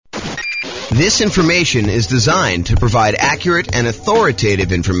This information is designed to provide accurate and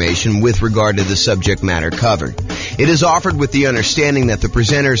authoritative information with regard to the subject matter covered. It is offered with the understanding that the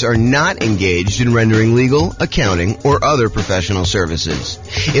presenters are not engaged in rendering legal, accounting, or other professional services.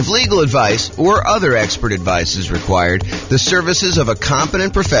 If legal advice or other expert advice is required, the services of a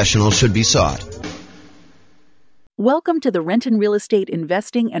competent professional should be sought. Welcome to the Renton Real Estate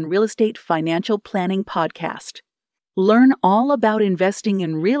Investing and Real Estate Financial Planning Podcast. Learn all about investing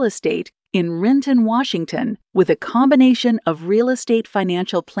in real estate in Renton, Washington, with a combination of real estate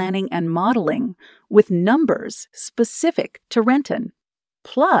financial planning and modeling with numbers specific to Renton,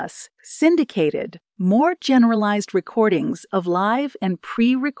 plus syndicated, more generalized recordings of live and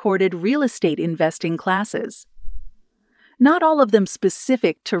pre-recorded real estate investing classes. Not all of them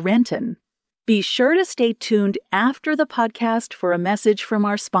specific to Renton. Be sure to stay tuned after the podcast for a message from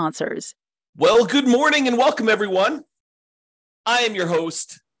our sponsors. Well, good morning and welcome, everyone. I am your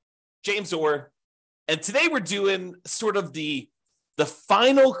host, James Orr, and today we're doing sort of the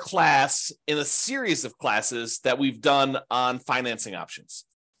final class in a series of classes that we've done on financing options.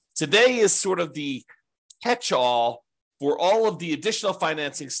 Today is sort of the catch-all for all of the additional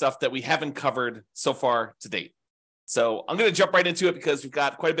financing stuff that we haven't covered so far to date. So I'm going to jump right into it because we've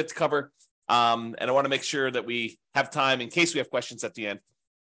got quite a bit to cover, and I want to make sure that we have time in case we have questions at the end.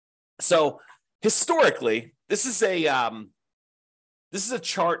 So historically, this is a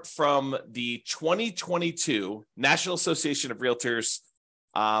chart from the 2022 National Association of Realtors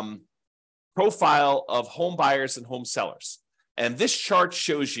profile of home buyers and home sellers. And this chart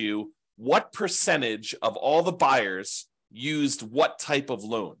shows you what percentage of all the buyers used what type of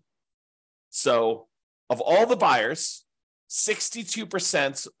loan. So of all the buyers,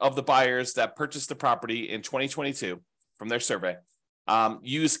 62% of the buyers that purchased the property in 2022 from their survey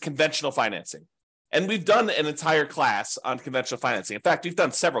used conventional financing. And we've done an entire class on conventional financing. In fact, we've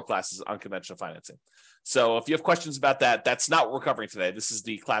done several classes on conventional financing. So if you have questions about that, that's not what we're covering today. This is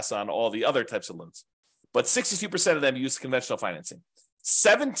the class on all the other types of loans. But 62% of them used conventional financing.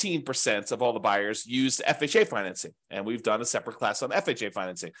 17% of all the buyers used FHA financing. And we've done a separate class on FHA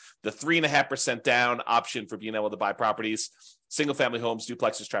financing. The 3.5% down option for being able to buy properties, single family homes,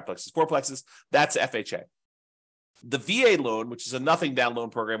 duplexes, triplexes, fourplexes, that's FHA. The VA loan, which is a nothing down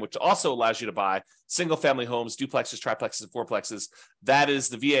loan program, which also allows you to buy single family homes, duplexes, triplexes, and fourplexes. That is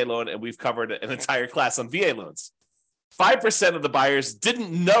the VA loan, and we've covered an entire class on VA loans. 5% of the buyers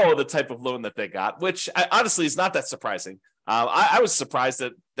didn't know the type of loan that they got, which honestly is not that surprising. I was surprised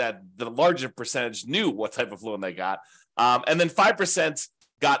that the larger percentage knew what type of loan they got. And then 5%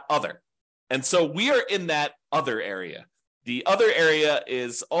 got other. And so we are in that other area. The other area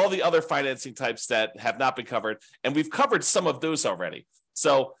is all the other financing types that have not been covered, and we've covered some of those already.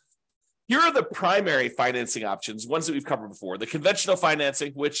 So here are the primary financing options, ones that we've covered before. The conventional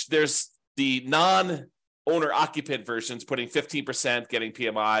financing, which there's the non-owner-occupant versions, putting 15%, getting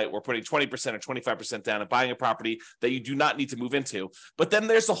PMI, or putting 20% or 25% down and buying a property that you do not need to move into. But then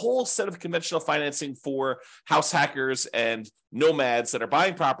there's a whole set of conventional financing for house hackers and nomads that are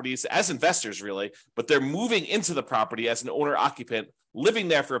buying properties as investors, really, but they're moving into the property as an owner-occupant, living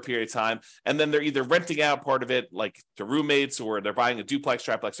there for a period of time, and then they're either renting out part of it, like to roommates, or they're buying a duplex,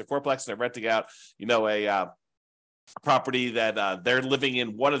 triplex, or fourplex, and they're renting out, a property that they're living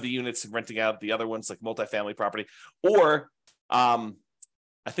in one of the units and renting out the other ones, like multifamily property, or I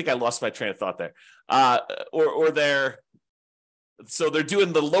think I lost my train of thought there, or they're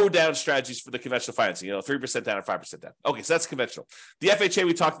doing the low down strategies for the conventional financing, 3% down or 5% down. Okay, so that's conventional. The FHA,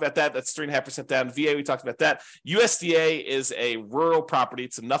 we talked about that. That's 3.5% down. VA, we talked about that. USDA is a rural property.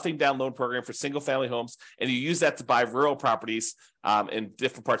 It's a nothing down loan program for single family homes, and you use that to buy rural properties in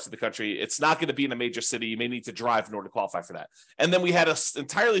different parts of the country. It's not going to be in a major city. You may need to drive in order to qualify for that. And then we had an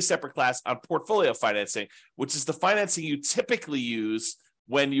entirely separate class on portfolio financing, which is the financing you typically use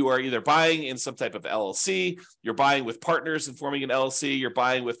when you are either buying in some type of LLC, you're buying with partners and forming an LLC, you're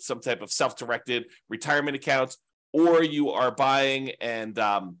buying with some type of self-directed retirement account, or you are buying and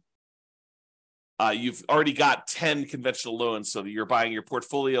you've already got 10 conventional loans, so that you're buying your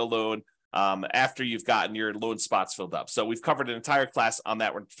portfolio loan after you've gotten your loan spots filled up. So we've covered an entire class on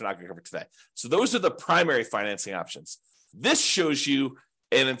that. We're not going to cover today. So those are the primary financing options. This shows you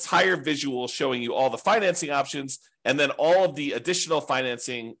an entire visual showing you all the financing options and then all of the additional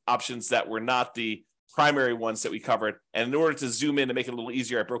financing options that were not the primary ones that we covered. And in order to zoom in and make it a little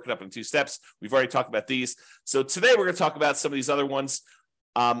easier, I broke it up in 2 steps. We've already talked about these. So today we're going to talk about some of these other ones.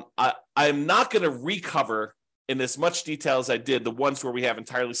 I'm not going to recover in as much detail as I did the ones where we have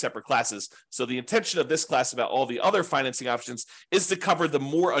entirely separate classes. So the intention of this class about all the other financing options is to cover the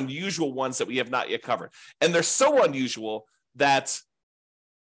more unusual ones that we have not yet covered. And they're so unusual that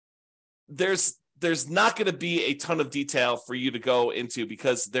there's not going to be a ton of detail for you to go into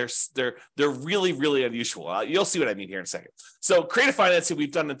because they're really, really unusual. You'll see what I mean here in a second. So creative financing,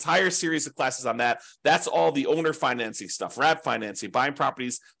 we've done an entire series of classes on that. That's all the owner financing stuff, wrap financing, buying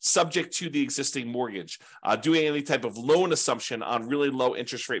properties subject to the existing mortgage, doing any type of loan assumption on really low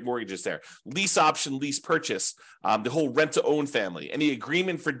interest rate mortgages there, lease option, lease purchase, the whole rent to own family, any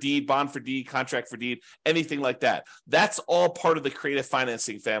agreement for deed, bond for deed, contract for deed, anything like that. That's all part of the creative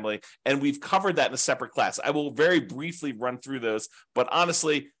financing family. And we've covered that in a separate class. I will very briefly run through those, but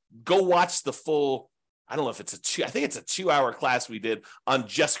honestly, go watch the full, I don't know if it's I think it's a 2-hour class we did on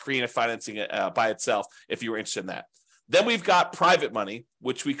just creative financing by itself, if you were interested in that. Then we've got private money,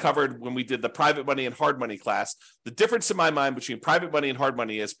 which we covered when we did the private money and hard money class. The difference in my mind between private money and hard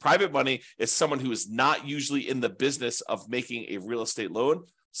money is private money is someone who is not usually in the business of making a real estate loan.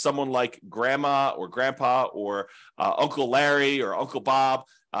 Someone like grandma or grandpa or Uncle Larry or Uncle Bob,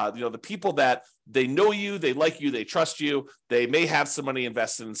 the people that they know you, they like you, they trust you. They may have some money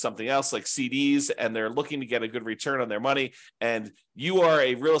invested in something else like CDs, and they're looking to get a good return on their money. And you are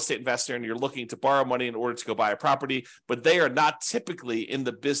a real estate investor and you're looking to borrow money in order to go buy a property, but they are not typically in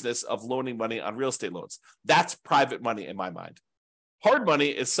the business of loaning money on real estate loans. That's private money in my mind. Hard money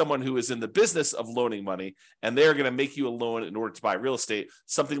is someone who is in the business of loaning money, and they're going to make you a loan in order to buy real estate,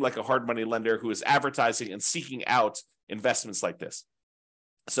 something like a hard money lender who is advertising and seeking out investments like this.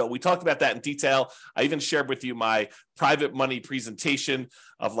 So we talked about that in detail. I even shared with you my private money presentation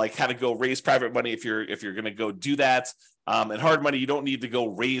of like how to go raise private money if you're going to go do that. And hard money, you don't need to go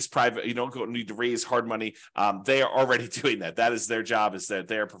raise private. You don't need to raise hard money. They are already doing that. That is their job, is that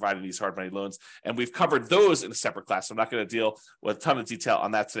they are providing these hard money loans. And we've covered those in a separate class. So I'm not going to deal with a ton of detail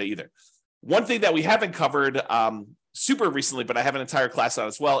on that today either. One thing that we haven't covered super recently, but I have an entire class on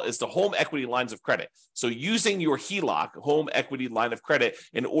as well, is the home equity lines of credit. So using your HELOC, home equity line of credit,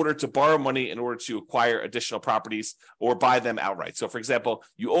 in order to borrow money in order to acquire additional properties or buy them outright. So for example,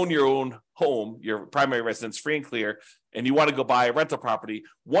 you own your own home, your primary residence free and clear, and you want to go buy a rental property.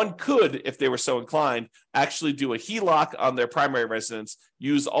 One could, if they were so inclined, actually do a HELOC on their primary residence,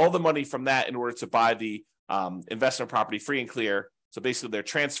 use all the money from that in order to buy the investment property free and clear. So basically, they're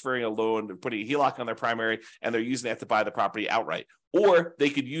transferring a loan, they're putting a HELOC on their primary, and they're using that to buy the property outright. Or they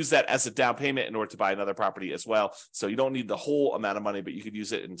could use that as a down payment in order to buy another property as well. So you don't need the whole amount of money, but you could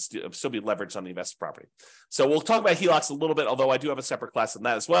use it and still be leveraged on the invested property. So we'll talk about HELOCs a little bit, although I do have a separate class on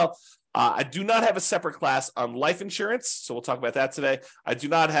that as well. I do not have a separate class on life insurance, so we'll talk about that today. I do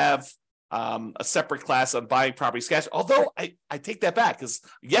not have a separate class on buying properties cash, although I take that back, because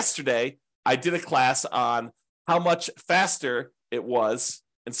yesterday I did a class on how much faster it was,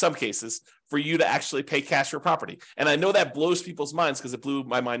 in some cases, for you to actually pay cash for property. And I know that blows people's minds because it blew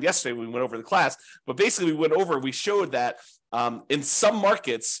my mind yesterday when we went over the class. But basically, we showed that in some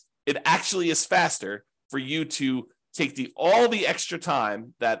markets, it actually is faster for you to take all the extra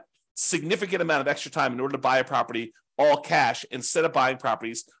time, that significant amount of extra time, in order to buy a property all cash instead of buying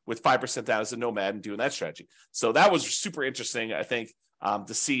properties with 5% down as a nomad and doing that strategy. So that was super interesting, I think,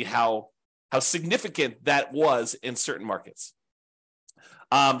 to see how significant that was in certain markets.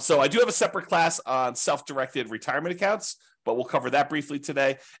 So I do have a separate class on self-directed retirement accounts, but we'll cover that briefly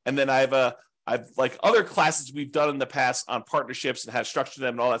today. And then I've like other classes we've done in the past on partnerships and how to structure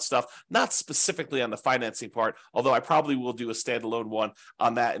them and all that stuff, not specifically on the financing part, although I probably will do a standalone one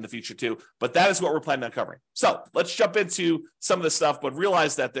on that in the future too. But that is what we're planning on covering. So let's jump into some of the stuff, but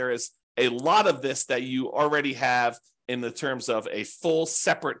realize that there is a lot of this that you already have in the terms of a full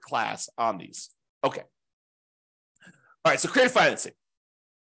separate class on these. Okay. All right, so creative financing.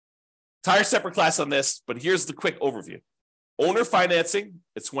 Entire separate class on this, but here's the quick overview. Owner financing,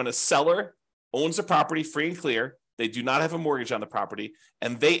 it's when a seller owns a property free and clear, they do not have a mortgage on the property,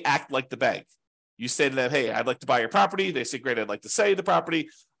 and they act like the bank. You say to them, hey, I'd like to buy your property. They say, great, I'd like to sell you the property.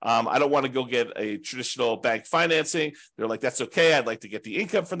 I don't want to go get a traditional bank financing. They're like, that's okay. I'd like to get the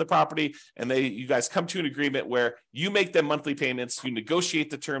income from the property. And you guys come to an agreement where you make them monthly payments, you negotiate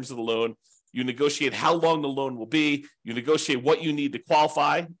the terms of the loan, you negotiate how long the loan will be. You negotiate what you need to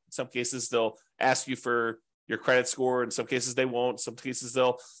qualify. In some cases, they'll ask you for your credit score. In some cases, they won't. Some cases,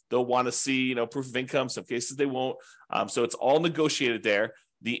 they'll want to see, proof of income. Some cases, they won't. So it's all negotiated there.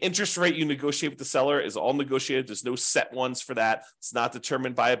 The interest rate you negotiate with the seller is all negotiated. There's no set ones for that. It's not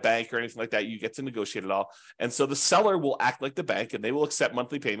determined by a bank or anything like that. You get to negotiate it all. And so the seller will act like the bank, and they will accept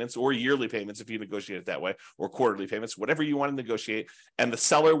monthly payments or yearly payments if you negotiate it that way, or quarterly payments, whatever you want to negotiate. And the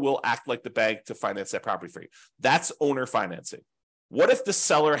seller will act like the bank to finance that property for you. That's owner financing. What if the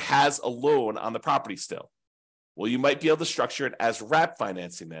seller has a loan on the property still? Well, you might be able to structure it as wrap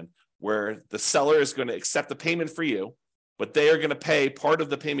financing then, where the seller is going to accept the payment for you, but they are going to pay part of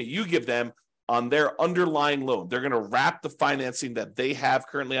the payment you give them on their underlying loan. They're going to wrap the financing that they have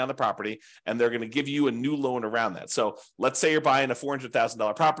currently on the property, and they're going to give you a new loan around that. So let's say you're buying a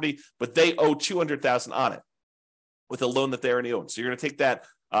 $400,000 property, but they owe $200,000 on it with a loan that they already own. So you're going to take that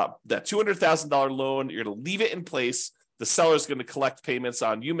 $200,000 loan, you're going to leave it in place. The seller is going to collect payments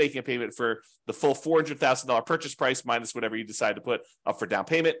on you making a payment for the full $400,000 purchase price minus whatever you decide to put up for down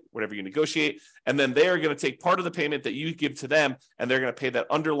payment, whatever you negotiate. And then they are going to take part of the payment that you give to them, and they're going to pay that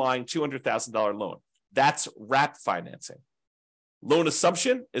underlying $200,000 loan. That's wrap financing. Loan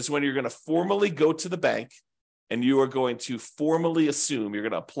assumption is when you're going to formally go to the bank and you are going to formally assume, you're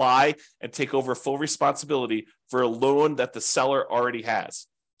going to apply and take over full responsibility for a loan that the seller already has.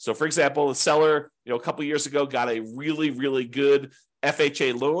 So, for example, the seller, a couple of years ago got a really, really good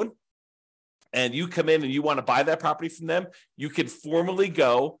FHA loan, and you come in and you want to buy that property from them. You can formally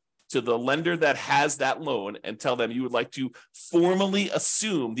go to the lender that has that loan and tell them you would like to formally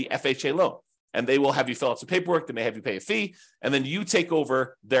assume the FHA loan, and they will have you fill out some paperwork. They may have you pay a fee, and then you take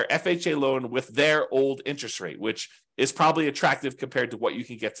over their FHA loan with their old interest rate, which is probably attractive compared to what you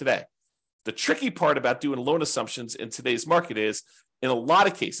can get today. The tricky part about doing loan assumptions in today's market is, in a lot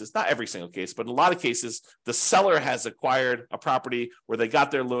of cases, not every single case, but in a lot of cases, the seller has acquired a property where they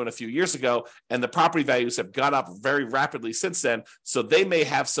got their loan a few years ago, and the property values have gone up very rapidly since then. So they may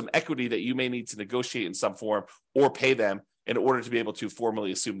have some equity that you may need to negotiate in some form or pay them in order to be able to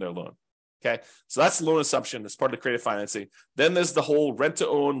formally assume their loan. Okay, so that's loan assumption. That's part of the creative financing. Then there's the whole rent to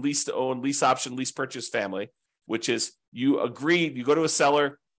own, lease option, lease purchase family, which is you go to a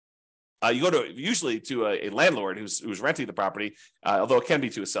seller. You go to usually to a landlord who's renting the property, although it can be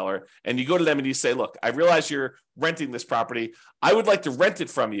to a seller, and you go to them and you say, look, I realize you're renting this property. I would like to rent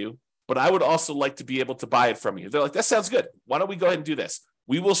it from you, but I would also like to be able to buy it from you. They're like, that sounds good. Why don't we go ahead and do this?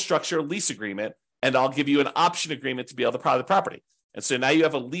 We will structure a lease agreement, and I'll give you an option agreement to be able to buy the property. And so now you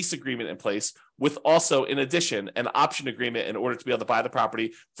have a lease agreement in place with also, in addition, an option agreement in order to be able to buy the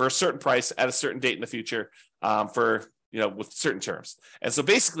property for a certain price at a certain date in the future with certain terms. And so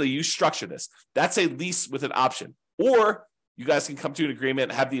basically you structure this. That's a lease with an option. Or you guys can come to an agreement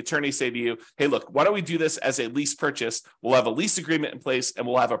and have the attorney say to you, hey, look, why don't we do this as a lease purchase? We'll have a lease agreement in place, and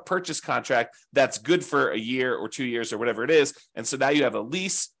we'll have a purchase contract that's good for a year or 2 years or whatever it is. And so now you have a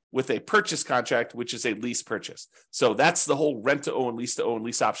lease with a purchase contract, which is a lease purchase. So that's the whole rent to own,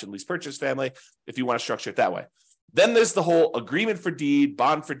 lease option, lease purchase family, if you want to structure it that way. Then there's the whole agreement for deed,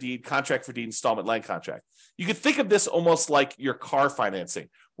 bond for deed, contract for deed, installment land contract. You could think of this almost like your car financing,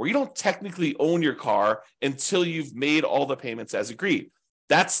 where you don't technically own your car until you've made all the payments as agreed.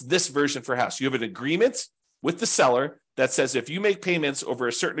 That's this version for house. You have an agreement with the seller that says if you make payments over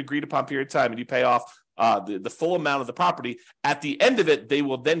a certain agreed upon period of time and you pay off the full amount of the property, at the end of it, they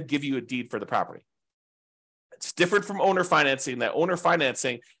will then give you a deed for the property. It's different from owner financing. That owner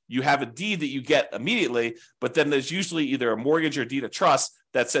financing, you have a deed that you get immediately, but then there's usually either a mortgage or deed of trust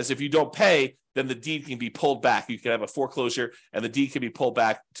that says if you don't pay, then the deed can be pulled back. You can have a foreclosure and the deed can be pulled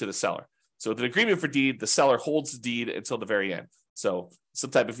back to the seller. So with an agreement for deed, the seller holds the deed until the very end. So some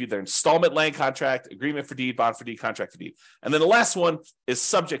type of either installment land contract, agreement for deed, bond for deed, contract for deed. And then the last one is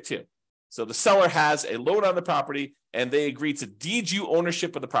subject to. So the seller has a loan on the property and they agree to deed you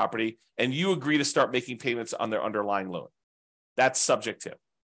ownership of the property, and you agree to start making payments on their underlying loan. That's subject to.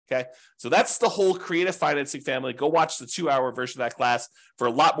 Okay, so that's the whole creative financing family. Go watch the 2-hour version of that class for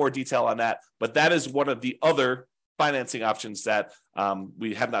a lot more detail on that. But that is one of the other financing options that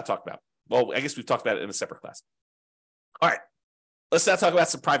we have not talked about. Well, I guess we've talked about it in a separate class. All right, let's now talk about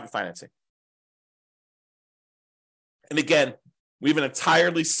some private financing. And again, we have an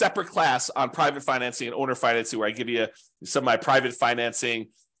entirely separate class on private financing and owner financing where I give you some of my private financing.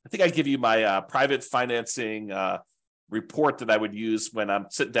 I think I give you my private financing report that I would use when I'm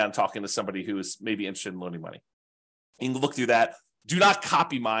sitting down talking to somebody who is maybe interested in loaning money. You can look through that. Do not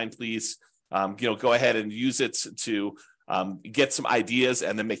copy mine, please. Go ahead and use it to get some ideas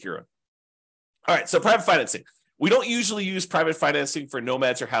and then make your own. All right, so private financing. We don't usually use private financing for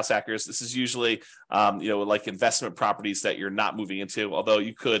nomads or house hackers. This is usually, like investment properties that you're not moving into, although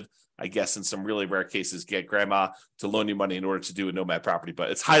you could, I guess, in some really rare cases, get grandma to loan you money in order to do a nomad property, but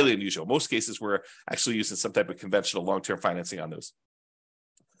it's highly unusual. Most cases, we're actually using some type of conventional long-term financing on those.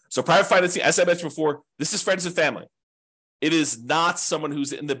 So private financing, as I mentioned before, this is friends and family. It is not someone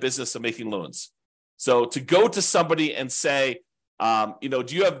who's in the business of making loans. So to go to somebody and say, do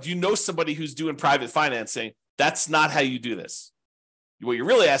you know somebody who's doing private financing? That's not how you do this. What you're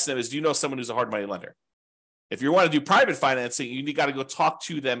really asking them is, do you know someone who's a hard money lender? If you want to do private financing, you got to go talk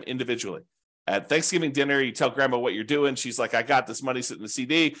to them individually. At Thanksgiving dinner, you tell grandma what you're doing. She's like, I got this money sitting in the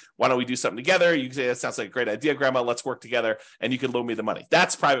CD. Why don't we do something together? You can say, that sounds like a great idea, grandma. Let's work together. And you can loan me the money.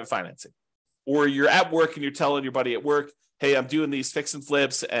 That's private financing. Or you're at work and you're telling your buddy at work, hey, I'm doing these fix and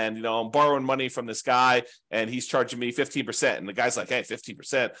flips and, I'm borrowing money from this guy and he's charging me 15%. And the guy's like, hey,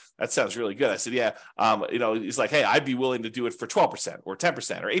 15%, that sounds really good. I said, yeah. He's like, hey, I'd be willing to do it for 12% or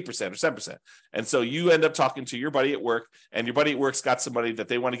 10% or 8% or 7%. And so you end up talking to your buddy at work, and your buddy at work's got some money that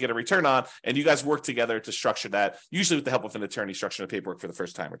they want to get a return on. And you guys work together to structure that, usually with the help of an attorney, structuring the paperwork for the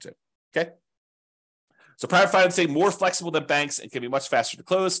first time or two. Okay. So private financing, more flexible than banks and can be much faster to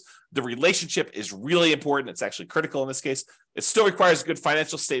close. The relationship is really important. It's actually critical in this case. It still requires a good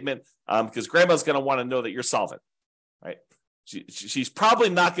financial statement because grandma's going to want to know that you're solvent, right? She's probably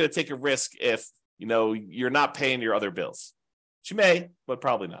not going to take a risk if, you're not paying your other bills. She may, but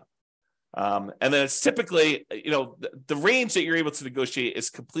probably not. And then it's typically, the range that you're able to negotiate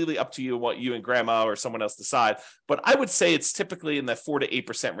is completely up to you and what you and grandma or someone else decide. But I would say it's typically in that 4 to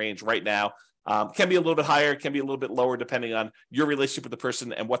 8% range right now. Can be a little bit higher, can be a little bit lower, depending on your relationship with the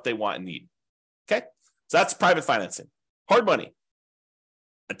person and what they want and need. Okay, so that's private financing. Hard money,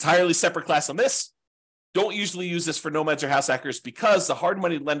 entirely separate class on this. Don't usually use this for nomads or house hackers because the hard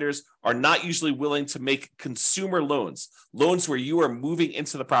money lenders are not usually willing to make consumer loans where you are moving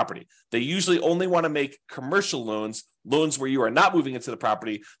into the property. They usually only want to make commercial loans where you are not moving into the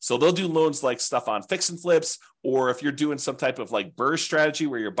property. So they'll do loans like stuff on fix and flips, or if you're doing some type of like BRRRR strategy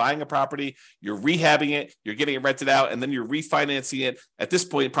where you're buying a property, you're rehabbing it, you're getting it rented out, and then you're refinancing it at this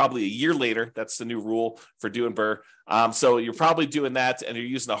point, probably a year later. That's the new rule for doing BRRRR. So you're probably doing that, and you're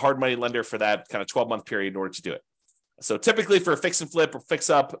using a hard money lender for that kind of 12-month period in order to do it. So typically for a fix and flip or fix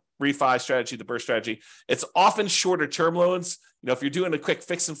up refi strategy, the BRRRR strategy, it's often shorter term loans. If you're doing a quick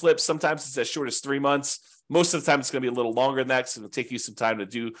fix and flip, sometimes it's as short as 3 months. Most of the time, it's going to be a little longer than that, because it'll take you some time to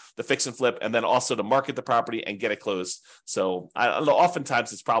do the fix and flip and then also to market the property and get it closed. So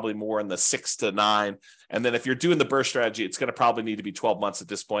oftentimes it's probably more in the 6 to 9. And then if you're doing the BRRRR strategy, it's going to probably need to be 12 months at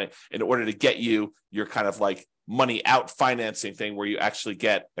this point in order to get you your kind of like money out financing thing where you actually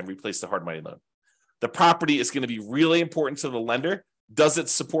get and replace the hard money loan. The property is going to be really important to the lender. Does it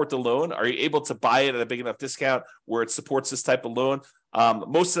support the loan? Are you able to buy it at a big enough discount where it supports this type of loan?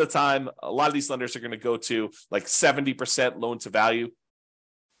 Most of the time, a lot of these lenders are going to go to like 70% loan to value,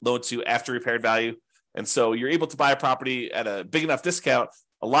 loan to after repaired value. And so you're able to buy a property at a big enough discount.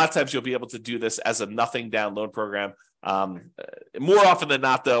 A lot of times you'll be able to do this as a nothing down loan program. More often than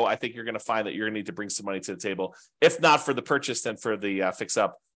not, though, I think you're going to find that you're going to need to bring some money to the table, if not for the purchase, then for the fix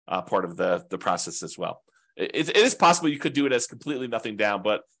up part of the process as well. It is possible you could do it as completely nothing down,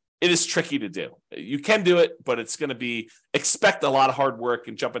 but it is tricky to do. You can do it, but it's going to be, expect a lot of hard work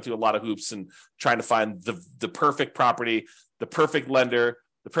and jump into a lot of hoops and trying to find the perfect property, the perfect lender,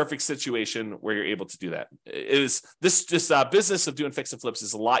 the perfect situation where you're able to do that. This business of doing fix and flips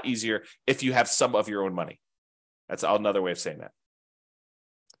is a lot easier if you have some of your own money. That's another way of saying that.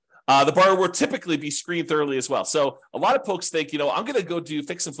 The borrower will typically be screened thoroughly as well. So a lot of folks think, I'm going to go do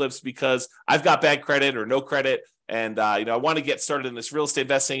fix and flips because I've got bad credit or no credit. And, I want to get started in this real estate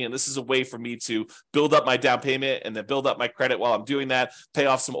investing. And this is a way for me to build up my down payment and then build up my credit while I'm doing that, pay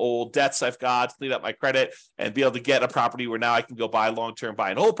off some old debts I've got, clean up my credit, and be able to get a property where now I can go buy long-term buy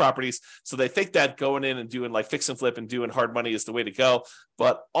and hold properties. So they think that going in and doing like fix and flip and doing hard money is the way to go.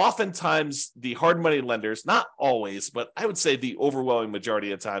 But oftentimes the hard money lenders, not always, but I would say the overwhelming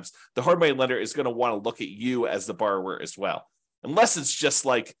majority of times, the hard money lender is going to want to look at you as the borrower as well. Unless it's just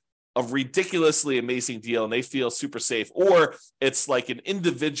like a ridiculously amazing deal and they feel super safe, or it's like an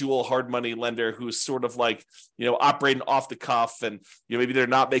individual hard money lender who's sort of like, operating off the cuff and, maybe they're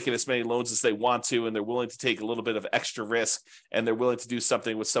not making as many loans as they want to, and they're willing to take a little bit of extra risk and they're willing to do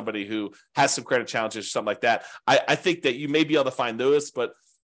something with somebody who has some credit challenges or something like that. I think that you may be able to find those, but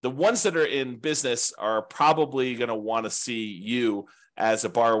the ones that are in business are probably going to want to see you as a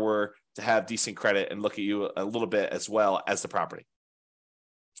borrower to have decent credit and look at you a little bit as well as the property.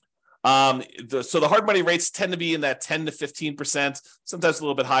 So the hard money rates tend to be in that 10 to 15%, sometimes a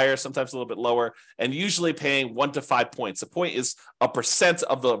little bit higher, sometimes a little bit lower, and usually paying 1 to 5 points. A point is a percent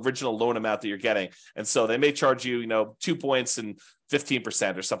of the original loan amount that you're getting. And so they may charge you, 2 points and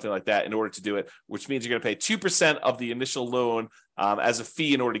 15% or something like that in order to do it, which means you're going to pay 2% of the initial loan as a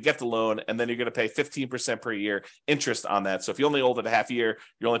fee in order to get the loan. And then you're going to pay 15% per year interest on that. So if you only hold it a half year,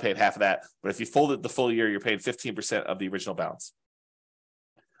 you're only paying half of that. But if you fold it the full year, you're paying 15% of the original balance.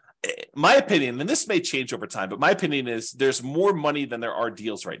 My opinion, and this may change over time, but my opinion is there's more money than there are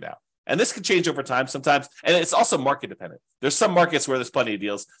deals right now. And this could change over time sometimes. And it's also market dependent. There's some markets where there's plenty of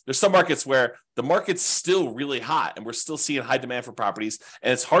deals. There's some markets where the market's still really hot and we're still seeing high demand for properties.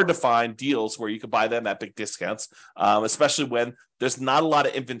 And it's hard to find deals where you can buy them at big discounts, especially when there's not a lot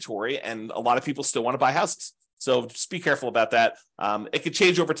of inventory and a lot of people still want to buy houses. So just be careful about that. It could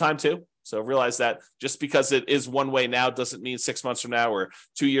change over time too. So realize that just because it is one way now doesn't mean 6 months from now or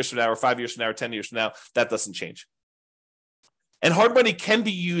 2 years from now or 5 years from now or 10 years from now, that doesn't change. And hard money can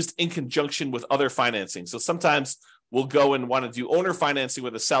be used in conjunction with other financing. So sometimes we'll go and want to do owner financing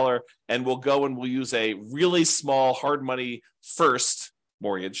with a seller, and we'll use a really small hard money first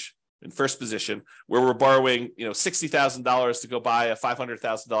mortgage in first position, where we're borrowing, $60,000 to go buy a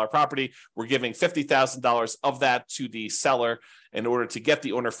 $500,000 property. We're giving $50,000 of that to the seller in order to get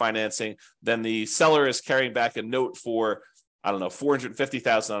the owner financing. Then the seller is carrying back a note for,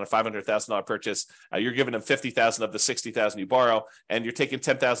 $450,000 on a $500,000 purchase. You're giving them $50,000 of the $60,000 you borrow, and you're taking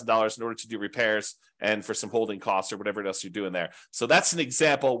 $10,000 in order to do repairs and for some holding costs or whatever else you're doing there. So that's an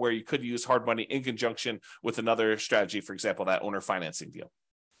example where you could use hard money in conjunction with another strategy, for example, that owner financing deal.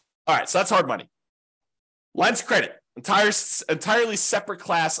 All right, so that's hard money. Lines of credit, entirely separate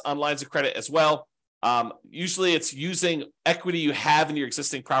class on lines of credit as well. Usually it's using equity you have in your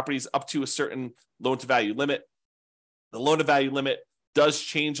existing properties up to a certain loan to value limit. The loan to value limit does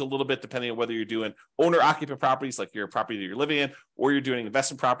change a little bit depending on whether you're doing owner occupant properties, like your property that you're living in, or you're doing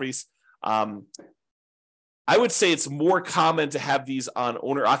investment properties. I would say it's more common to have these on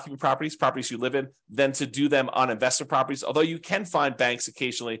owner occupant properties you live in, than to do them on investment properties. Although you can find banks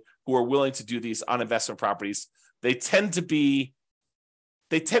occasionally who are willing to do these on investment properties. They tend to be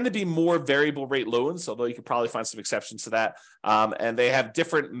more variable rate loans, although you could probably find some exceptions to that. And they have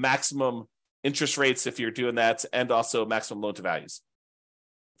different maximum interest rates if you're doing that, and also maximum loan to values.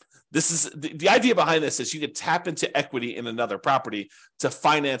 This is the idea behind this is you can tap into equity in another property to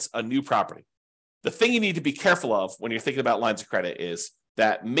finance a new property. The thing you need to be careful of when you're thinking about lines of credit is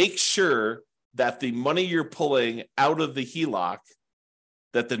that make sure that the money you're pulling out of the HELOC,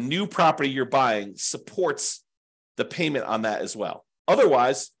 that the new property you're buying supports the payment on that as well.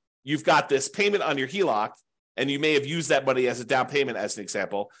 Otherwise, you've got this payment on your HELOC, and you may have used that money as a down payment, as an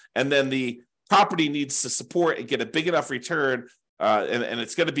example, and then the property needs to support and get a big enough return, and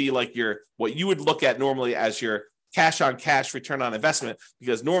it's going to be like what you would look at normally as your cash on cash return on investment,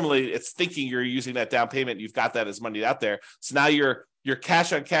 because normally it's thinking you're using that down payment, you've got that as money out there. So now your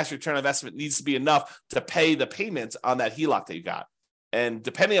cash on cash return on investment needs to be enough to pay the payments on that HELOC that you got. And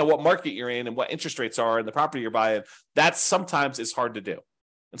depending on what market you're in and what interest rates are and the property you're buying, that sometimes is hard to do.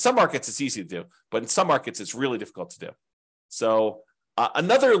 In some markets, it's easy to do, but in some markets, it's really difficult to do. So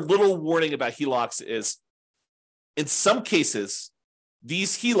another little warning about HELOCs is, in some cases,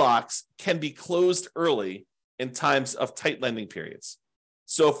 these HELOCs can be closed early in times of tight lending periods.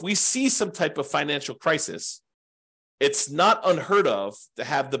 So if we see some type of financial crisis, it's not unheard of to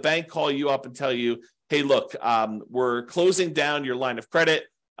have the bank call you up and tell you, hey, look, we're closing down your line of credit.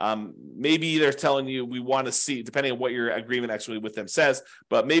 Maybe they're telling you we want to see, depending on what your agreement actually with them says,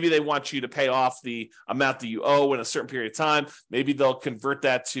 but maybe they want you to pay off the amount that you owe in a certain period of time. Maybe they'll convert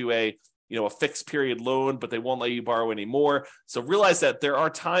that to a fixed period loan, but they won't let you borrow anymore. So realize that there are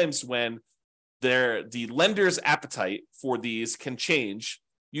times when the lender's appetite for these can change,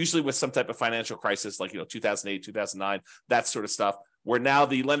 usually with some type of financial crisis, like 2008, 2009, that sort of stuff, where now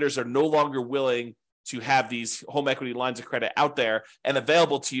the lenders are no longer willing to have these home equity lines of credit out there and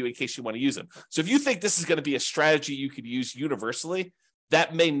available to you in case you want to use them. So if you think this is going to be a strategy you could use universally,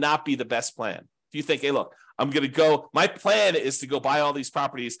 that may not be the best plan. If you think, hey, look, my plan is to go buy all these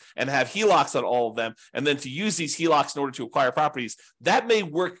properties and have HELOCs on all of them, and then to use these HELOCs in order to acquire properties, that may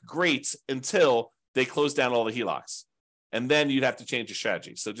work great until they close down all the HELOCs. And then you'd have to change your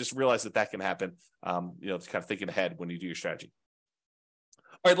strategy. So just realize that can happen, kind of thinking ahead when you do your strategy.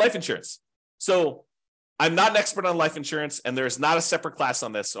 All right, life insurance. So I'm not an expert on life insurance, and there's not a separate class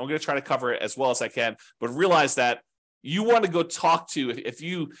on this. So I'm going to try to cover it as well as I can, but realize that you want to go talk to, if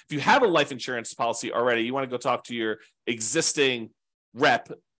you have a life insurance policy already, you want to go talk to your existing rep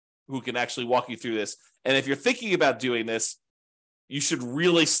who can actually walk you through this. And if you're thinking about doing this, you should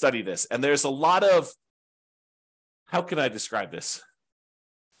really study this. And there's a lot of, how can I describe this?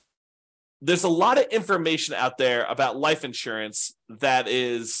 There's a lot of information out there about life insurance that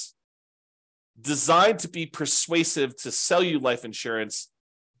is designed to be persuasive to sell you life insurance,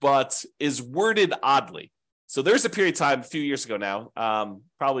 but is worded oddly. So there's a period of time a few years ago now,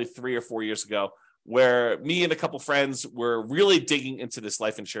 probably 3 or 4 years ago, where me and a couple friends were really digging into this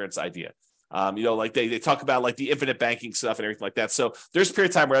life insurance idea. Like they talk about like the infinite banking stuff and everything like that. So there's a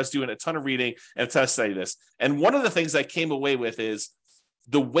period of time where I was doing a ton of reading and a ton of study this. And one of the things I came away with is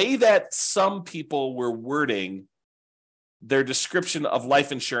the way that some people were wording their description of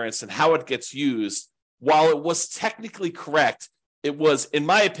life insurance and how it gets used, while it was technically correct, it was, in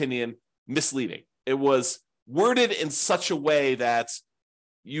my opinion, misleading. It was worded in such a way that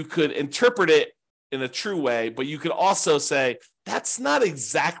you could interpret it in a true way, but you could also say, that's not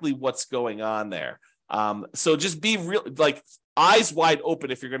exactly what's going on there. So just be real, like eyes wide open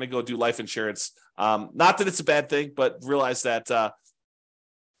if you're going to go do life insurance. Not that it's a bad thing, but realize that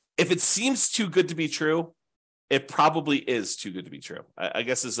if it seems too good to be true, it probably is too good to be true. I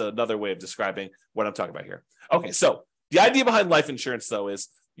guess is another way of describing what I'm talking about here. Okay, so the idea behind life insurance, though, is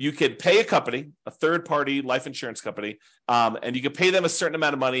you could pay a company, a third-party life insurance company, and you can pay them a certain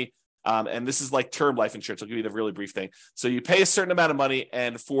amount of money. And this is like term life insurance. I'll give you the really brief thing. So you pay a certain amount of money,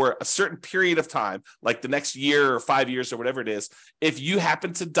 and for a certain period of time, like the next year or 5 years or whatever it is, if you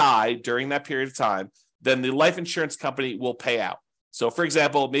happen to die during that period of time, then the life insurance company will pay out. So, for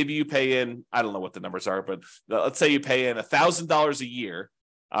example, maybe you pay in, I don't know what the numbers are, but let's say you pay in $1,000 a year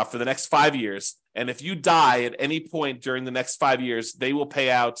for the next 5 years. And if you die at any point during the next 5 years, they will pay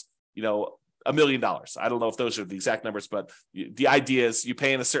out, $1 million. I don't know if those are the exact numbers, but the idea is you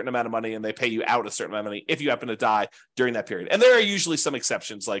pay in a certain amount of money and they pay you out a certain amount of money if you happen to die during that period. And there are usually some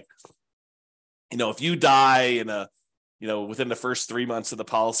exceptions, like, if you die in within the first 3 months of the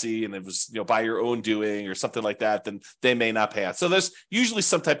policy and it was, by your own doing or something like that, then they may not pay out. So there's usually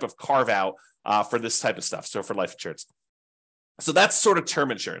some type of carve out for this type of stuff. So for life insurance. So that's sort of term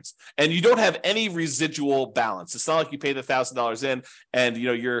insurance, and you don't have any residual balance. It's not like you pay the $1,000 in, and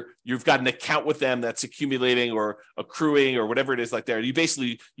you've got an account with them that's accumulating or accruing or whatever it is like there. You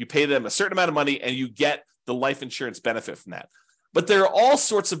pay them a certain amount of money, and you get the life insurance benefit from that. But there are all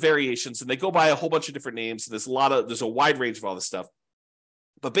sorts of variations, and they go by a whole bunch of different names. And there's a wide range of all this stuff.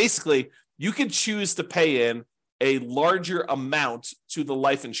 But basically, you can choose to pay in a larger amount to the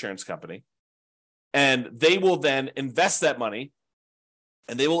life insurance company, and they will then invest that money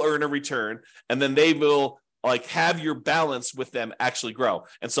and they will earn a return. And then they will have your balance with them actually grow.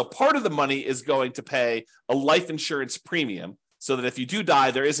 And so part of the money is going to pay a life insurance premium so that if you do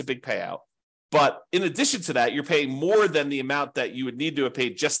die, there is a big payout. But in addition to that, you're paying more than the amount that you would need to have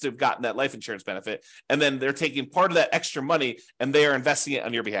paid just to have gotten that life insurance benefit. And then they're taking part of that extra money and they are investing it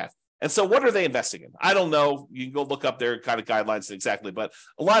on your behalf. And so what are they investing in? I don't know. You can go look up their kind of guidelines exactly, but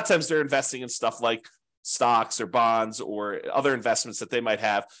a lot of times they're investing in stuff like stocks or bonds or other investments that they might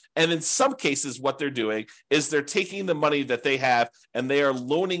have. And in some cases, what they're doing is they're taking the money that they have and they are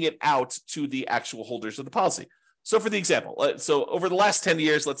loaning it out to the actual holders of the policy. So for the example, so over the last 10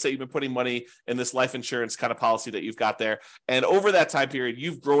 years, let's say you've been putting money in this life insurance kind of policy that you've got there. And over that time period,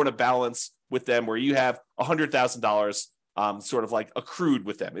 you've grown a balance with them where you have $100,000 sort of like accrued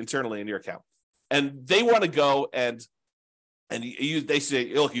with them internally in your account. And they want to go and they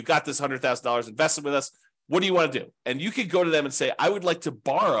say, look, you've got this $100,000 invested with us. What do you want to do? And you could go to them and say, I would like to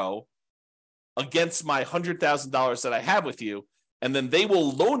borrow against my $100,000 that I have with you. And then they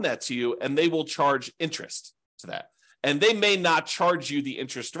will loan that to you and they will charge interest to that. And they may not charge you the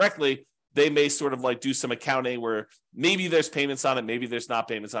interest directly. They may sort of do some accounting where maybe there's payments on it, maybe there's not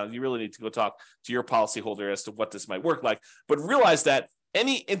payments on it. You really need to go talk to your policyholder as to what this might work like. But realize that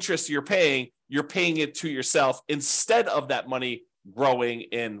any interest you're paying it to yourself instead of that money growing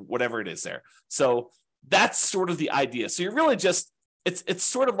in whatever it is there. So that's sort of the idea. So you're really just, it's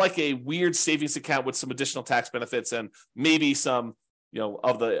sort of like a weird savings account with some additional tax benefits and maybe some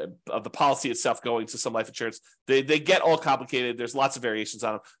of the policy itself going to some life insurance. They get all complicated. There's lots of variations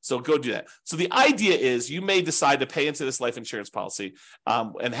on them. So go do that. So the idea is you may decide to pay into this life insurance policy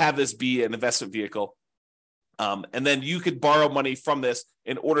and have this be an investment vehicle. And then you could borrow money from this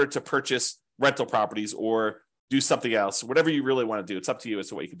in order to purchase rental properties or do something else, whatever you really want to do. It's up to you as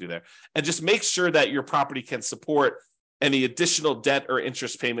to what you can do there. And just make sure that your property can support any additional debt or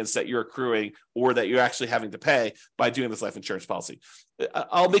interest payments that you're accruing or that you're actually having to pay by doing this life insurance policy.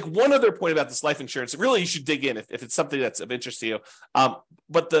 I'll make one other point about this life insurance. Really, you should dig in if it's something that's of interest to you.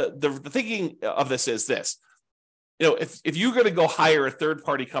 But the thinking of this is this. If you're going to go hire a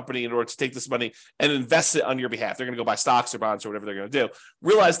third-party company in order to take this money and invest it on your behalf, they're going to go buy stocks or bonds or whatever they're going to do,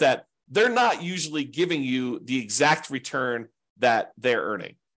 realize that they're not usually giving you the exact return that they're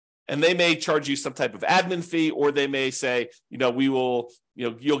earning. And they may charge you some type of admin fee, or they may say, we will,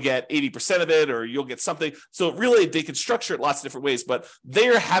 you'll get 80% of it, or you'll get something. So really, they can structure it lots of different ways, but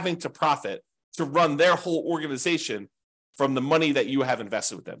they're having to profit to run their whole organization from the money that you have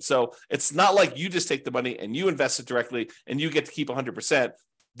invested with them. So it's not like you just take the money and you invest it directly and you get to keep 100%.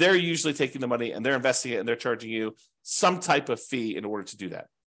 They're usually taking the money and they're investing it and they're charging you some type of fee in order to do that.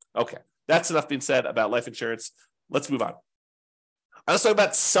 Okay, that's enough being said about life insurance. Let's move on. I was talking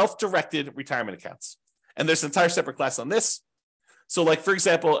about self-directed retirement accounts. And there's an entire separate class on this. So like, for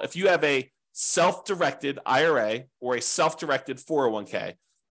example, if you have a self-directed IRA or a self-directed 401k,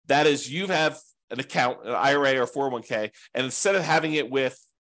 that is, you have an account, an IRA or 401k, and instead of having it with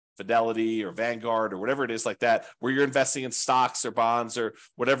Fidelity or Vanguard or whatever it is like that, where you're investing in stocks or bonds or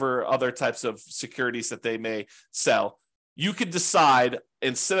whatever other types of securities that they may sell, you could decide,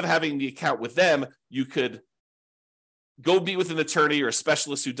 instead of having the account with them, you could go be with an attorney or a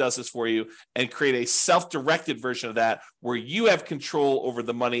specialist who does this for you and create a self-directed version of that where you have control over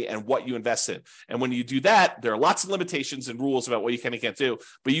the money and what you invest in. And when you do that, there are lots of limitations and rules about what you can and can't do,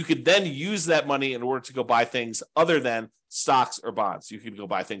 but you could then use that money in order to go buy things other than stocks or bonds. You could go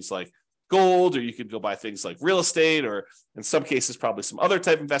buy things like gold, or you could go buy things like real estate, or in some cases, probably some other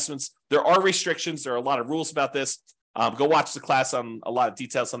type of investments. There are restrictions. There are a lot of rules about this. Go watch the class on a lot of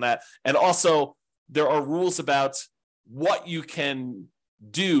details on that. And also, there are rules about what you can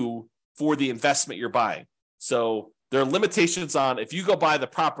do for the investment you're buying. So there are limitations on, if you go buy the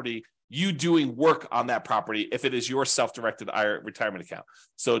property, you doing work on that property if it is your self-directed IRA retirement account.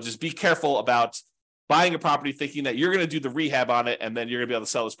 So just be careful about buying a property thinking that you're going to do the rehab on it and then you're going to be able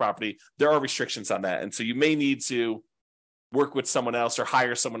to sell this property. There are restrictions on that. And so you may need to work with someone else or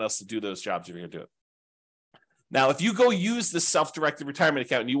hire someone else to do those jobs if you're going to do it. Now, if you go use the self-directed retirement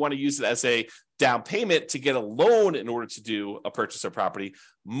account and you want to use it as a down payment to get a loan in order to do a purchase of property,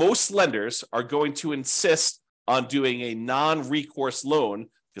 most lenders are going to insist on doing a non-recourse loan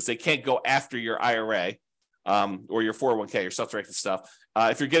because they can't go after your IRA or your 401k, your self-directed stuff.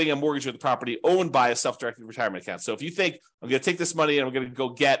 If you're getting a mortgage with the property owned by a self-directed retirement account. So if you think, I'm going to take this money and I'm going to go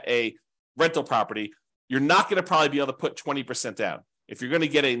get a rental property, you're not going to probably be able to put 20% down. If you're going to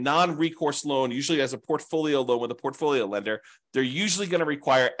get a non-recourse loan, usually as a portfolio loan with a portfolio lender, they're usually going to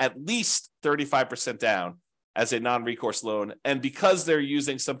require at least 35% down as a non-recourse loan. And because they're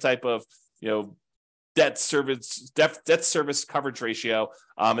using some type of, debt service coverage ratio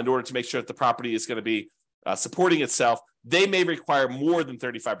in order to make sure that the property is going to be supporting itself, they may require more than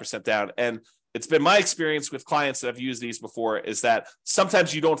 35% down. And it's been my experience with clients that have used these before is that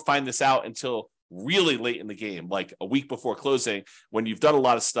sometimes you don't find this out until really late in the game, like a week before closing, when you've done a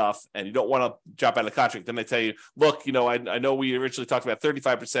lot of stuff and you don't want to drop out of the contract. Then they tell you, look, I know we originally talked about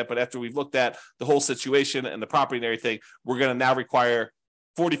 35%, but after we've looked at the whole situation and the property and everything, we're going to now require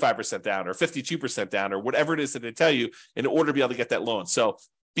 45% down or 52% down or whatever it is that they tell you in order to be able to get that loan. So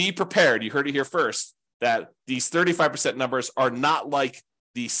be prepared. You heard it here first, that these 35% numbers are not like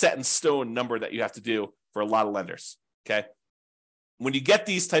the set in stone number that you have to do for a lot of lenders. Okay. When you get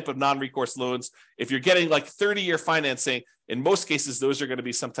these type of non-recourse loans, if you're getting like 30-year financing, in most cases, those are going to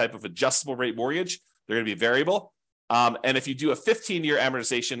be some type of adjustable rate mortgage. They're going to be variable. And if you do a 15-year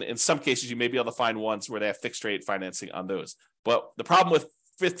amortization, in some cases, you may be able to find ones where they have fixed rate financing on those. But the problem with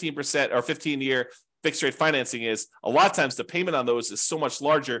 15% or 15-year fixed rate financing is a lot of times the payment on those is so much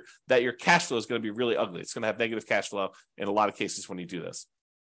larger that your cash flow is going to be really ugly. It's going to have negative cash flow in a lot of cases when you do this.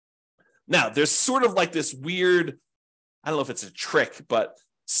 Now, there's sort of like this weird, I don't know if it's a trick, but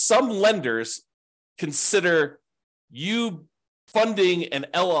some lenders consider you funding an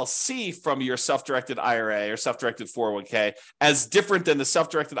LLC from your self-directed IRA or self-directed 401k as different than the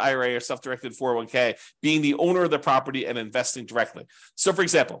self-directed IRA or self-directed 401k being the owner of the property and investing directly. So, for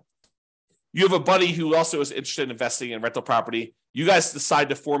example, you have a buddy who also is interested in investing in rental property. You guys decide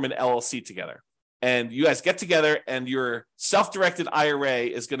to form an LLC together. And you guys get together and your self-directed IRA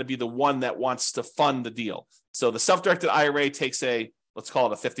is going to be the one that wants to fund the deal. So the self-directed IRA takes let's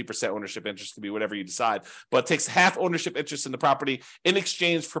call it a 50% ownership interest, could be whatever you decide, but it takes half ownership interest in the property in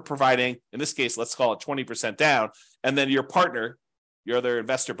exchange for providing, in this case, let's call it 20% down. And then your partner, your other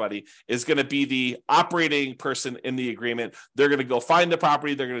investor buddy, is going to be the operating person in the agreement. They're going to go find the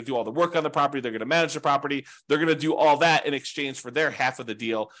property. They're going to do all the work on the property. They're going to manage the property. They're going to do all that in exchange for their half of the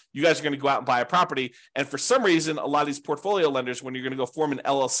deal. You guys are going to go out and buy a property. And for some reason, a lot of these portfolio lenders, when you're going to go form an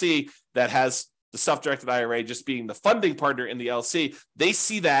LLC that has the self-directed IRA just being the funding partner in the LLC, they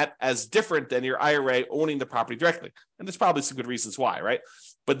see that as different than your IRA owning the property directly. And there's probably some good reasons why, right?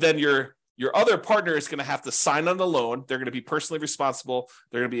 But then your other partner is going to have to sign on the loan. They're going to be personally responsible.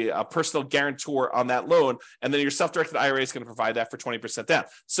 They're going to be a personal guarantor on that loan. And then your self-directed IRA is going to provide that for 20% down.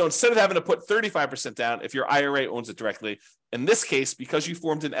 So instead of having to put 35% down, if your IRA owns it directly, in this case, because you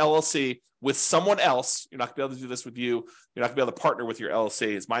formed an LLC with someone else, you're not going to be able to do this with you. You're not going to be able to partner with your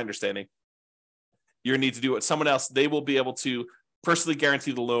LLC, is my understanding. You're going to need to do it with someone else. They will be able to personally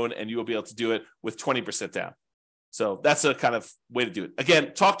guarantee the loan, and you will be able to do it with 20% down. So that's a kind of way to do it.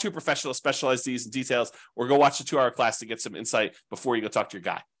 Again, talk to a professional, specialize these in details, or go watch the 2-hour class to get some insight before you go talk to your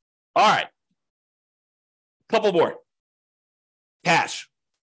guy. All right. Couple more. Cash.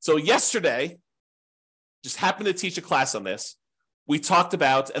 So yesterday, just happened to teach a class on this. We talked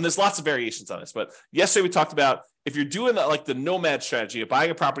about, and there's lots of variations on this, but yesterday we talked about if you're doing like the nomad strategy of buying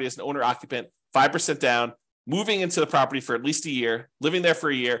a property as an owner occupant, 5% down, moving into the property for at least a year, living there for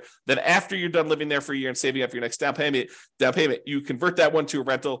a year, then after you're done living there for a year and saving up your next down payment, you convert that one to a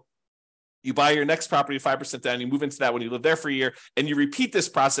rental. You buy your next property 5% down, you move into that one, you live there for a year, and you repeat this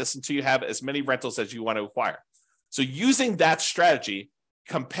process until you have as many rentals as you want to acquire. So using that strategy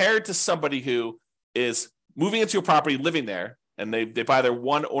compared to somebody who is moving into a property, living there, and they buy their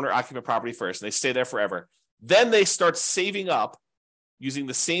one owner-occupant property first, and they stay there forever. Then they start saving up using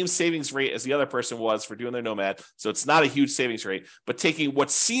the same savings rate as the other person was for doing their nomad. So it's not a huge savings rate, but taking what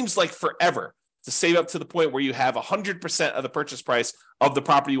seems like forever to save up to the point where you have 100% of the purchase price of the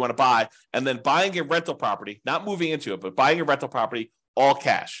property you want to buy, and then buying a rental property, not moving into it, but buying a rental property, all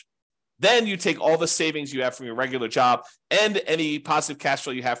cash. Then you take all the savings you have from your regular job and any positive cash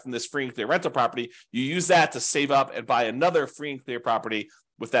flow you have from this free and clear rental property, you use that to save up and buy another free and clear property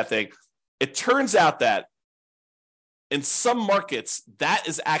with that thing. It turns out that in some markets, that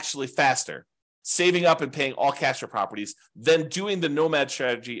is actually faster, saving up and paying all cash for properties, than doing the nomad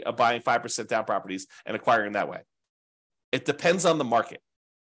strategy of buying 5% down properties and acquiring that way. It depends on the market.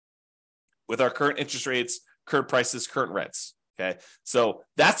 With our current interest rates, current prices, current rents. Okay, so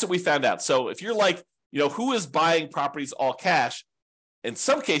that's what we found out. So if you're like, who is buying properties all cash? In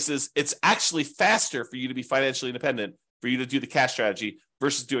some cases, it's actually faster for you to be financially independent, for you to do the cash strategy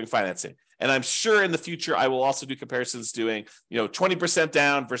versus doing financing. And I'm sure in the future, I will also do comparisons doing, 20%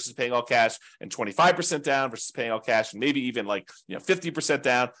 down versus paying all cash, and 25% down versus paying all cash, and maybe even 50%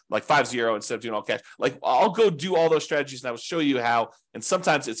 down, like 5-0 instead of doing all cash. Like I'll go do all those strategies and I will show you how, and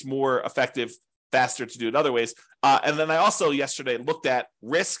sometimes it's more effective, faster to do it other ways. And then I also yesterday looked at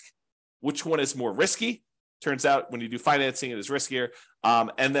risk, which one is more risky. Turns out when you do financing, it is riskier.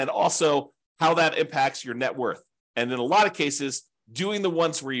 And then also how that impacts your net worth. And in a lot of cases, doing the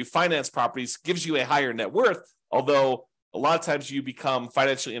ones where you finance properties gives you a higher net worth, although a lot of times you become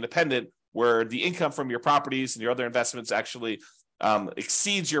financially independent where the income from your properties and your other investments actually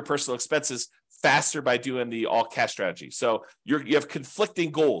exceeds your personal expenses faster by doing the all cash strategy. So you have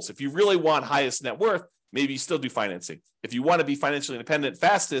conflicting goals. If you really want highest net worth, maybe you still do financing. If you want to be financially independent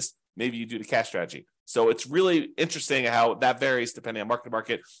fastest, maybe you do the cash strategy. So it's really interesting how that varies depending on market to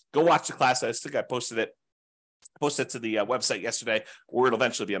market. Go watch the class. I think I posted it to the website yesterday, or it'll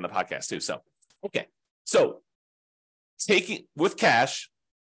eventually be on the podcast too. So, okay. So taking with cash,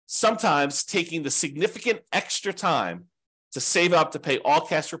 sometimes taking the significant extra time to save up to pay all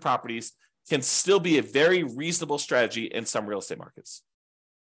cash for properties can still be a very reasonable strategy in some real estate markets.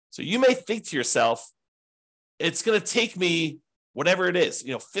 So you may think to yourself, it's going to take me whatever it is,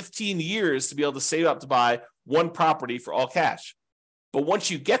 15 years to be able to save up to buy one property for all cash. But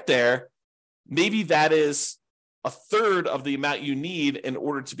once you get there, maybe that is a third of the amount you need in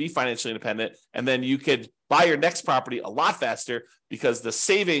order to be financially independent. And then you could buy your next property a lot faster because the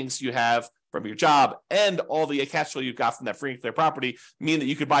savings you have from your job and all the cash flow you got from that free and clear property mean that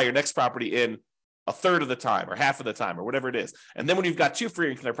you could buy your next property in a third of the time or half of the time or whatever it is. And then when you've got two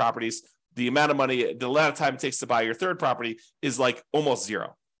free and clear properties, the amount of time it takes to buy your third property is like almost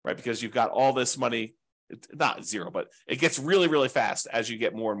zero, right? Because you've got all this money, not zero, but it gets really, really fast as you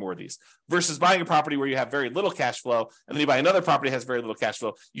get more and more of these versus buying a property where you have very little cash flow. And then you buy another property that has very little cash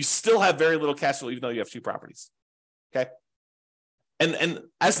flow. You still have very little cash flow, even though you have two properties. Okay. And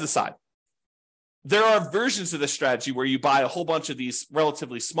as an aside, there are versions of this strategy where you buy a whole bunch of these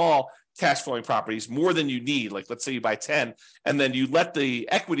relatively small cash flowing properties, more than you need. Like let's say you buy 10 and then you let the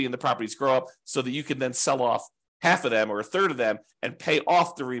equity in the properties grow up so that you can then sell off half of them or a third of them and pay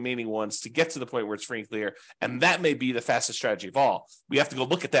off the remaining ones to get to the point where it's free and clear. And that may be the fastest strategy of all. We have to go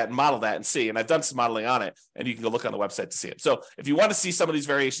look at that and model that and see. And I've done some modeling on it and you can go look on the website to see it. So if you want to see some of these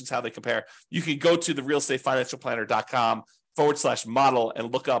variations, how they compare, you can go to the realestatefinancialplanner.com/model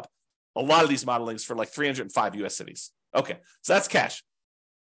and look up a lot of these modelings for like 305 US cities. Okay. So that's cash.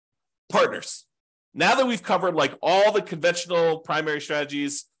 Partners. Now that we've covered like all the conventional primary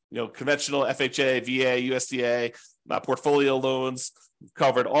strategies, conventional FHA, VA, USDA, portfolio loans. We've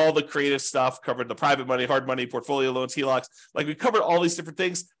covered all the creative stuff, covered the private money, hard money, portfolio loans, HELOCs. Like we've covered all these different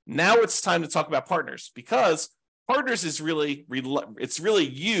things. Now it's time to talk about partners because partners is really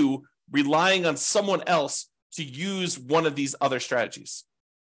you relying on someone else to use one of these other strategies,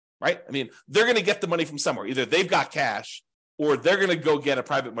 right? I mean, they're going to get the money from somewhere. Either they've got cash or they're going to go get a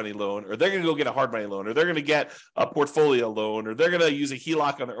private money loan, or they're going to go get a hard money loan, or they're going to get a portfolio loan, or they're going to use a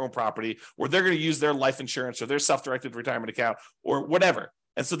HELOC on their own property, or they're going to use their life insurance or their self-directed retirement account or whatever.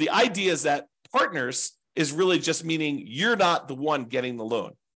 And so the idea is that partners is really just meaning you're not the one getting the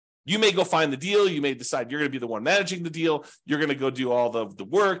loan. You may go find the deal. You may decide you're going to be the one managing the deal. You're going to go do all the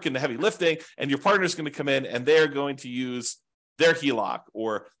work and the heavy lifting, and your partner's going to come in and they're going to use their HELOC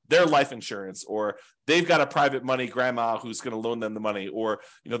or their life insurance, or they've got a private money grandma who's going to loan them the money, or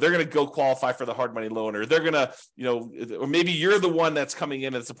they're going to go qualify for the hard money loan, or they're going to or maybe you're the one that's coming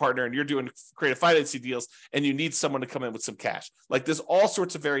in as a partner and you're doing creative financing deals and you need someone to come in with some cash. Like, there's all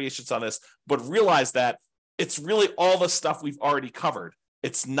sorts of variations on this, but realize that it's really all the stuff we've already covered.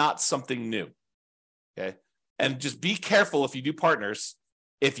 It's not something new. Okay. And just be careful if you do partners.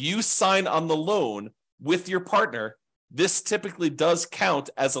 If you sign on the loan with your partner, this typically does count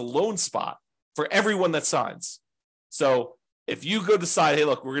as a loan spot for everyone that signs. So if you go decide, hey,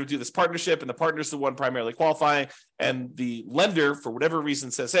 look, we're going to do this partnership, and the partner's the one primarily qualifying, and the lender, for whatever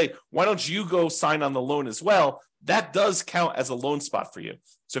reason, says, hey, why don't you go sign on the loan as well? That does count as a loan spot for you.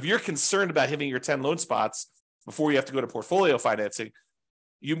 So if you're concerned about hitting your 10 loan spots before you have to go to portfolio financing,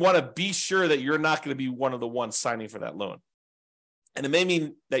 you want to be sure that you're not going to be one of the ones signing for that loan. And it may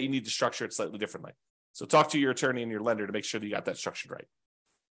mean that you need to structure it slightly differently. So talk to your attorney and your lender to make sure that you got that structured right.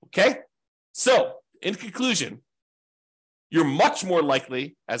 Okay? So in conclusion, you're much more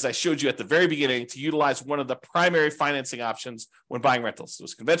likely, as I showed you at the very beginning, to utilize one of the primary financing options when buying rentals. So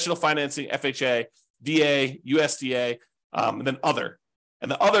it's conventional financing, FHA, VA, USDA, and then other.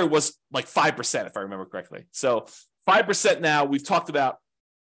 And the other was like 5%, if I remember correctly. So 5% now, we've talked about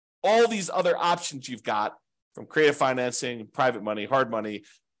all these other options you've got, from creative financing, private money, hard money,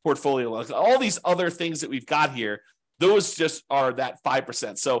 portfolio, all these other things that we've got here. Those just are that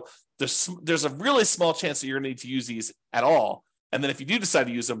 5%. So there's a really small chance that you're going to need to use these at all. And then if you do decide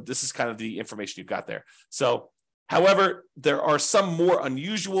to use them, this is kind of the information you've got there. So, however, there are some more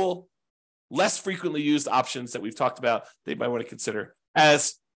unusual, less frequently used options that we've talked about that you might want to consider,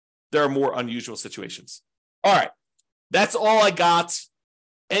 as there are more unusual situations. All right. That's all I got.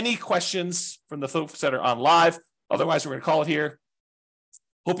 Any questions from the folks that are on live? Otherwise, we're going to call it here.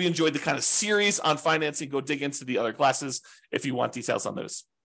 Hope you enjoyed the kind of series on financing. Go dig into the other classes if you want details on those.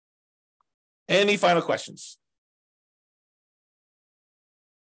 Any final questions?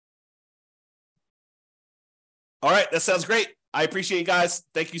 All right, that sounds great. I appreciate you guys.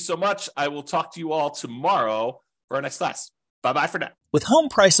 Thank you so much. I will talk to you all tomorrow for our next class. Bye-bye for now. With home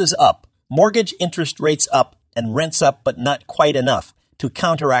prices up, mortgage interest rates up, and rents up but not quite enough to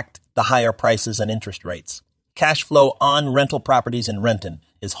counteract the higher prices and interest rates, cash flow on rental properties in Renton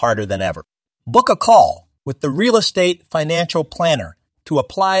is harder than ever. Book a call with the Real Estate Financial Planner to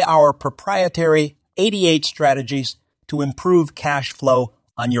apply our proprietary 88 strategies to improve cash flow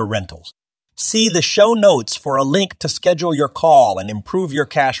on your rentals. See the show notes for a link to schedule your call and improve your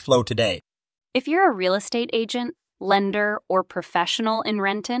cash flow today. If you're a real estate agent, lender, or professional in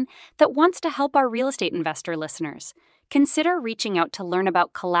Renton that wants to help our real estate investor listeners, consider reaching out to learn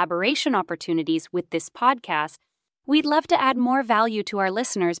about collaboration opportunities with this podcast. We'd love to add more value to our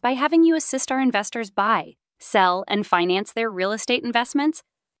listeners by having you assist our investors buy, sell, and finance their real estate investments.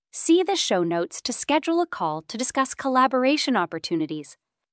 See the show notes to schedule a call to discuss collaboration opportunities.